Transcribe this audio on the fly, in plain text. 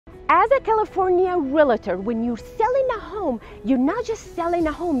As a California realtor, when you're selling a home, you're not just selling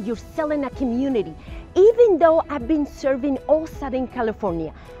a home, you're selling a community. Even though I've been serving all Southern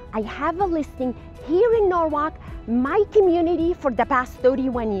California, I have a listing here in Norwalk, my community, for the past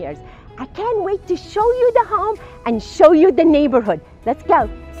 31 years. I can't wait to show you the home and show you the neighborhood. Let's go.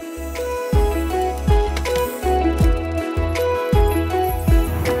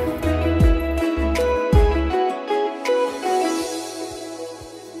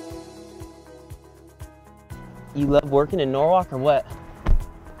 You love working in Norwalk or what?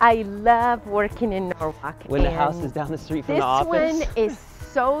 I love working in Norwalk. When the house is down the street from the office? This one is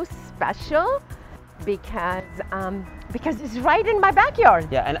so special because it's right in my backyard.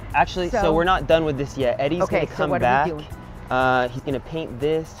 Yeah, and actually, so we're not done with this yet. Eddie's gonna come back. He's gonna paint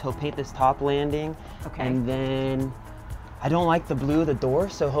this. He'll paint this top landing. Okay. And then, I don't like the blue of the door,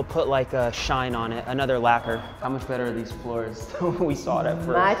 so he'll put like a shine on it, another lacquer. How much better are these floors than we saw it at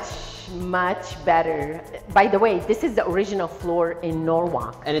first? Much better. By the way, this is the original floor in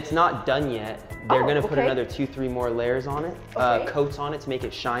Norwalk. And it's not done yet. They're gonna put another 2-3 more layers on it, coats on it to make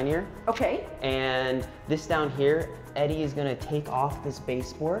it shinier. Okay. And this down here, Eddie is gonna take off this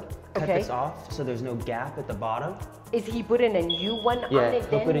baseboard, cut this off so there's no gap at the bottom. Is he putting a new one on it?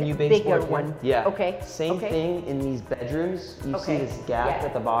 He'll put a new baseboard bigger one. Yeah. Okay. Same thing in these bedrooms. You see this gap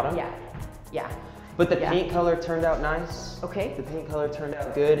at the bottom? Yeah. Yeah. But the paint color turned out nice. Okay. The paint color turned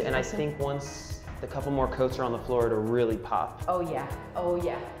out good, and I think once the couple more coats are on the floor, it'll really pop. Oh yeah. Oh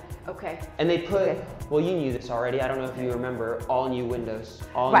yeah. Okay. And they put, well, you knew this already. I don't know if you remember, all new windows.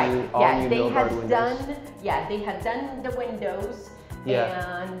 All new Milgard windows. They had done the windows.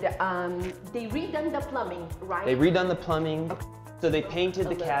 Yeah. And they redone the plumbing, right? They redone the plumbing. Okay. So they painted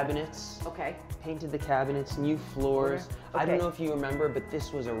the cabinets. Okay. Painted the cabinets, new floors. Okay. I don't know if you remember, but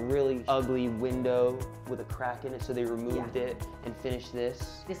this was a really ugly window with a crack in it, so they removed it and finished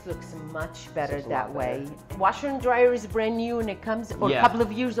this. This looks much better that way. Washer and dryer is brand new, and it comes, or a couple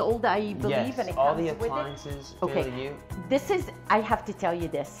of years old, I believe, and it all comes the appliances fairly new. This is, I have to tell you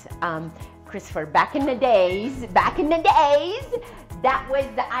this, Christopher, back in the days, that was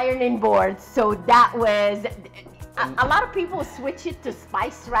the ironing board. So that was, a lot of people switch it to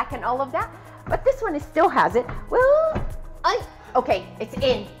spice rack and all of that, but this one still has it. Well, okay, it's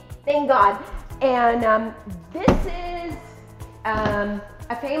in, thank God. And this is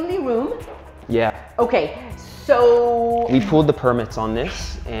a family room. Yeah. Okay, so. We pulled the permits on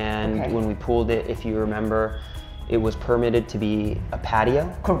this, and when we pulled it, if you remember, it was permitted to be a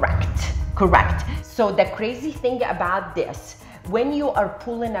patio. Correct, correct. So the crazy thing about this, when you are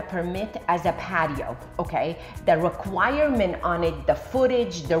pulling a permit as a patio, okay, the requirement on it, the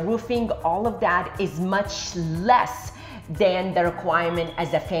footage, the roofing, all of that is much less than the requirement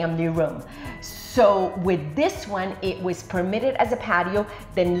as a family room. So with this one, it was permitted as a patio,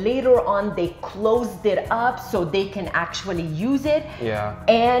 then later on they closed it up so they can actually use it. Yeah.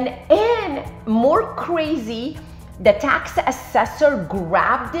 And more crazy, the tax assessor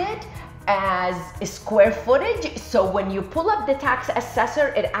grabbed it as a square footage. So when you pull up the tax assessor,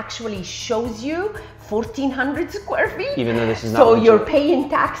 it actually shows you 1,400 square feet. Even though this is not so legit. You're paying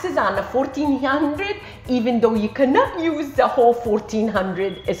taxes on the 1,400, even though you cannot use the whole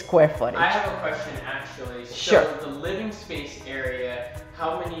 1,400 square footage. I have a question actually. Sure. So the living space area,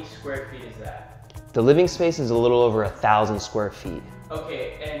 how many square feet is that? The living space is a little over 1,000 square feet.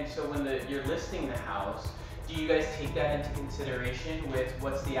 Okay, and so when you're listing the house, do you guys take that into consideration with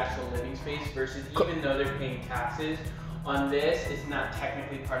what's the actual living space versus even though they're paying taxes on this, it's not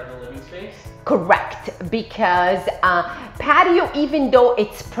technically part of the living space? Correct, because patio, even though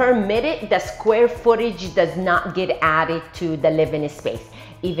it's permitted, the square footage does not get added to the living space,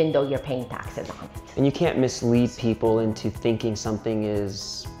 even though you're paying taxes on it. And you can't mislead people into thinking something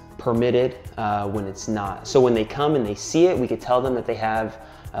is permitted when it's not. So when they come and they see it, we could tell them that they have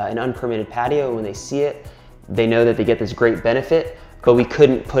an unpermitted patio. When they see it, they know that they get this great benefit, but we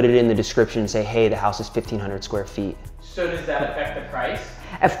couldn't put it in the description and say, hey, the house is 1,500 square feet. So does that affect the price?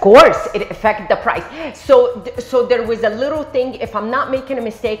 Of course, it affects the price. So there was a little thing, if I'm not making a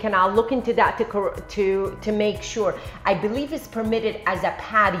mistake, and I'll look into that to make sure. I believe it's permitted as a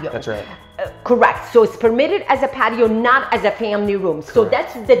patio. That's right. Correct. So it's permitted as a patio, not as a family room. Correct. So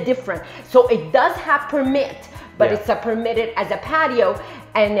that's the difference. So it does have permit, but it's permitted as a patio.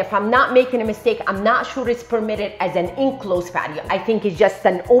 And if I'm not making a mistake, I'm not sure it's permitted as an enclosed patio. I think it's just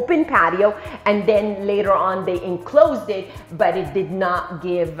an open patio, and then later on they enclosed it, but it did not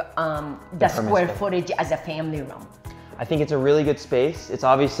give the square footage as a family room. I think it's a really good space. It's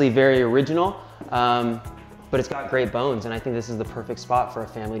obviously very original. but it's got great bones, and I think this is the perfect spot for a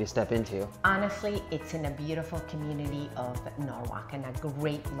family to step into. Honestly, it's in a beautiful community of Norwalk and a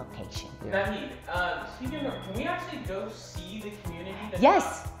great location. Naheed, speaking of, can we actually go see the community?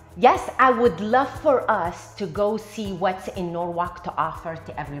 Yes. Yes, I would love for us to go see what's in Norwalk to offer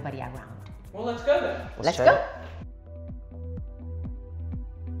to everybody around. Well, let's go then. Let's go.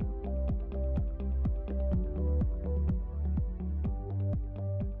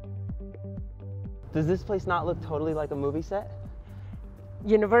 Does this place not look totally like a movie set?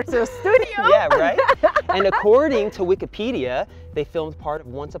 Universal Studio. Yeah, right? And according to Wikipedia, they filmed part of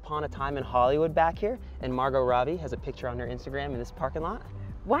Once Upon a Time in Hollywood back here, and Margot Robbie has a picture on her Instagram in this parking lot.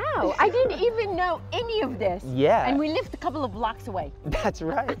 Wow, I didn't even know any of this. Yeah. And we lived a couple of blocks away. That's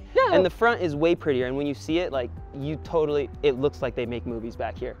right. No. And the front is way prettier, and when you see it, like, it looks like they make movies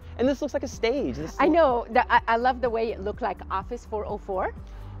back here. And this looks like a stage. I know, I love the way it looked like Office 404.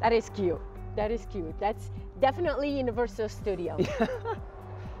 That is cute. That is cute. That's definitely Universal Studio.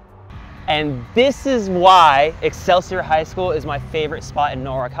 And this is why Excelsior High School is my favorite spot in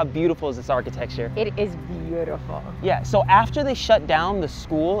Norwalk. How beautiful is this architecture? It is beautiful. Yeah, so after they shut down the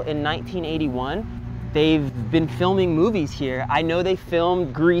school in 1981, they've been filming movies here. I know they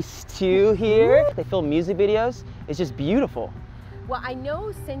filmed Grease 2 here. They filmed music videos. It's just beautiful. Well, I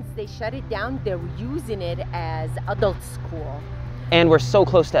know since they shut it down, they're using it as adult school. And we're so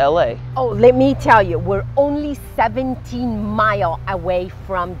close to LA. Oh, let me tell you, we're only 17 miles away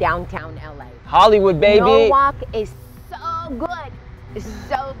from downtown LA. Hollywood, baby. Norwalk is so good. It's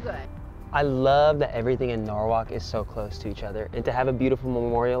so good. I love that everything in Norwalk is so close to each other. And to have a beautiful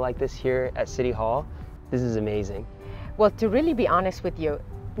memorial like this here at City Hall, this is amazing. Well, to really be honest with you,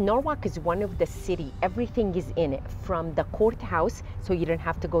 Norwalk is one of the city, everything is in it, from the courthouse, so you don't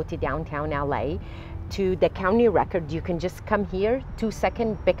have to go to downtown LA, to the county record. You can just come here, 2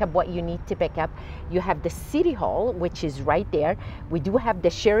 seconds, pick up what you need to pick up. You have the city hall, which is right there. We do have the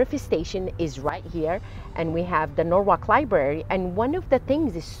sheriff station is right here, and we have the Norwalk Library. And one of the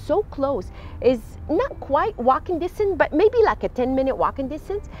things is so close, is not quite walking distance, but maybe like a 10-minute walking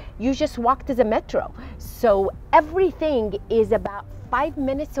distance. You just walk to the metro. So everything is about 5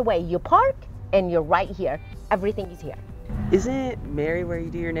 minutes away. You park and you're right here. Everything is here. Isn't Mary where you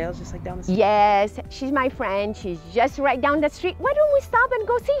do your nails just like down the street? Yes, she's my friend. She's just right down the street. Why don't we stop and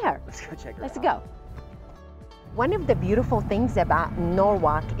go see her? Let's go check her out. Let's go. One of the beautiful things about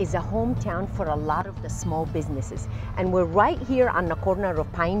Norwalk is a hometown for a lot of the small businesses. And we're right here on the corner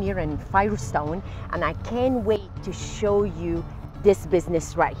of Pioneer and Firestone. And I can't wait to show you this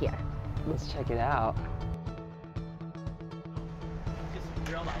business right here. Let's check it out.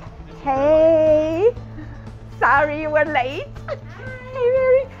 Hey. Sorry, we're late. Hey,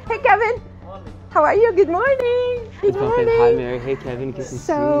 Mary. Hey, Kevin. How are you? Good morning. Good morning. Hi, Mary. Hey, Kevin. Good to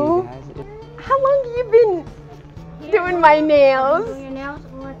see you guys. How long have you been doing my nails? Doing your nails?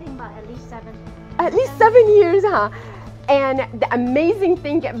 Well, I think about at least 7. At least 7 years, huh? And the amazing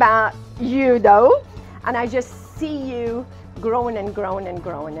thing about you, though, and I just see you growing and growing and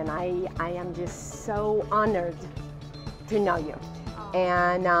growing, and I am just so honored to know you.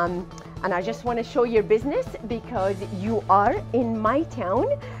 And I just want to show your business because you are in my town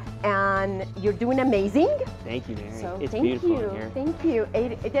and you're doing amazing. Thank you, Mary. So it's thank beautiful you. in here. Thank you.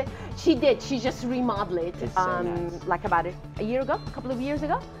 She just remodeled it It's so nice. like about a year ago, a couple of years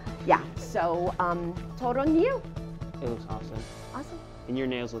ago. Yeah, so total new. It looks awesome. Awesome. And your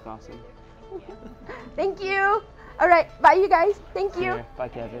nails look awesome. Thank you. All right, bye you guys. Thank you. Mary. Bye,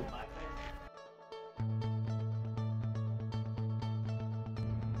 Kevin.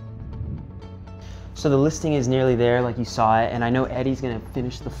 So the listing is nearly there, like you saw it, and I know Eddie's gonna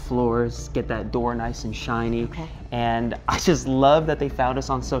finish the floors, get that door nice and shiny. Okay. And I just love that they found us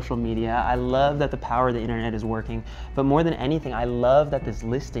on social media. I love that the power of the internet is working. But more than anything, I love that this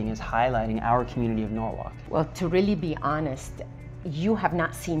listing is highlighting our community of Norwalk. Well, to really be honest, you have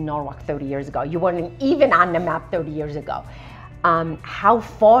not seen Norwalk 30 years ago. You weren't even on the map 30 years ago. How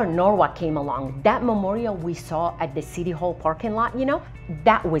far Norwalk came along. That memorial we saw at the City Hall parking lot, you know,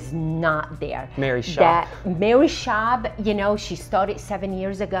 that was not there. Mary Schaub. Mary Schaub, you know, she started 7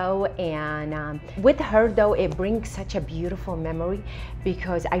 years ago, and with her though, it brings such a beautiful memory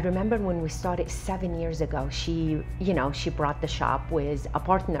because I remember when we started 7 years ago, she, you know, she brought the shop with a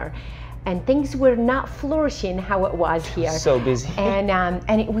partner. And things were not flourishing how it was here. So busy. And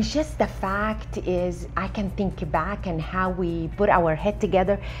it was just the fact is, I can think back and how we put our head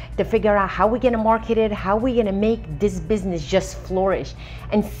together to figure out how we're gonna market it, how we're gonna make this business just flourish.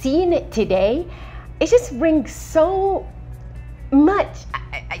 And seeing it today, it just brings so much,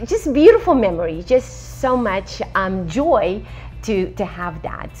 just beautiful memory, just so much joy to have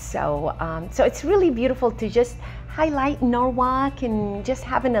that. So so it's really beautiful to just highlight Norwalk and just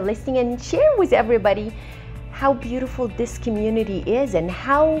having a listing and share with everybody how beautiful this community is and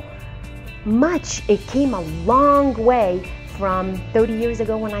how much it came a long way from 30 years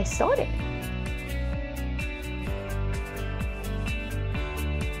ago when I started.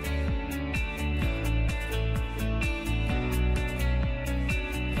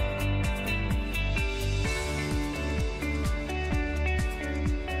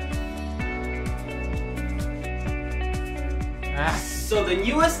 So the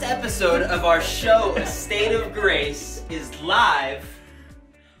newest episode of our show, A State of Grace, is live.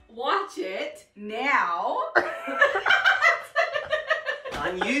 Watch it now.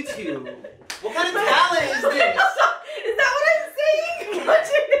 On YouTube. What kind of talent is this? Is that what I'm saying? Watch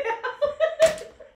it